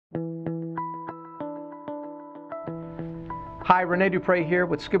Hi, Rene Dupre here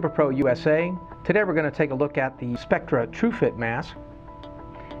with SCUBAPRO USA. Today we're going to take a look at the SCUBAPRO Trufit mask.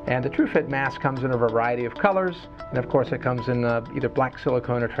 And the Trufit mask comes in a variety of colors, and of course it comes in either black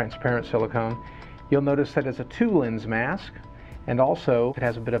silicone or transparent silicone. You'll notice that it's a two-lens mask, and also it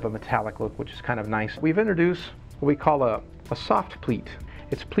has a bit of a metallic look, which is kind of nice. We've introduced what we call a soft pleat.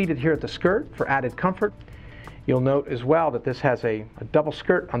 It's pleated here at the skirt for added comfort. You'll note as well that this has a double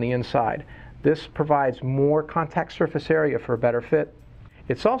skirt on the inside. This provides more contact surface area for a better fit.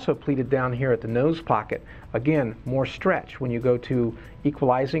 It's also pleated down here at the nose pocket. Again, more stretch when you go to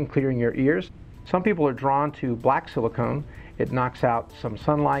equalizing, clearing your ears. Some people are drawn to black silicone. It knocks out some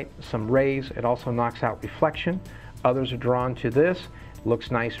sunlight, some rays. It also knocks out reflection. Others are drawn to this. It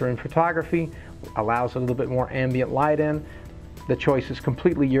looks nicer in photography, allows a little bit more ambient light in. The choice is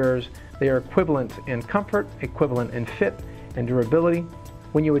completely yours. They are equivalent in comfort, equivalent in fit and durability.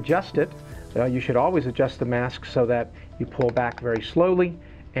 When you adjust it, you should always adjust the mask so that you pull back very slowly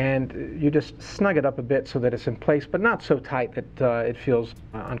and you just snug it up a bit so that it's in place, but not so tight that it feels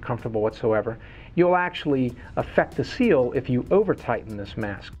uncomfortable whatsoever. You'll actually affect the seal if you over tighten this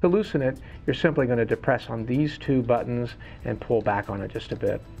mask. To loosen it, you're simply going to depress on these two buttons and pull back on it just a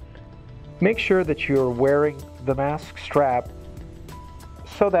bit. Make sure that you're wearing the mask strap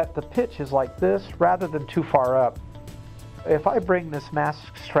so that the pitch is like this rather than too far up. If I bring this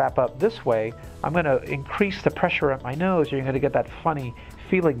mask strap up this way, I'm going to increase the pressure at my nose. You're going to get that funny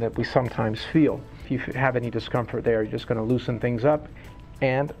feeling that we sometimes feel. If you have any discomfort there, you're just going to loosen things up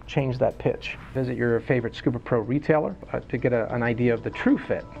and change that pitch. Visit your favorite SCUBAPRO retailer to get an idea of the true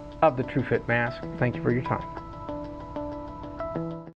fit of the Trufit mask. Thank you for your time.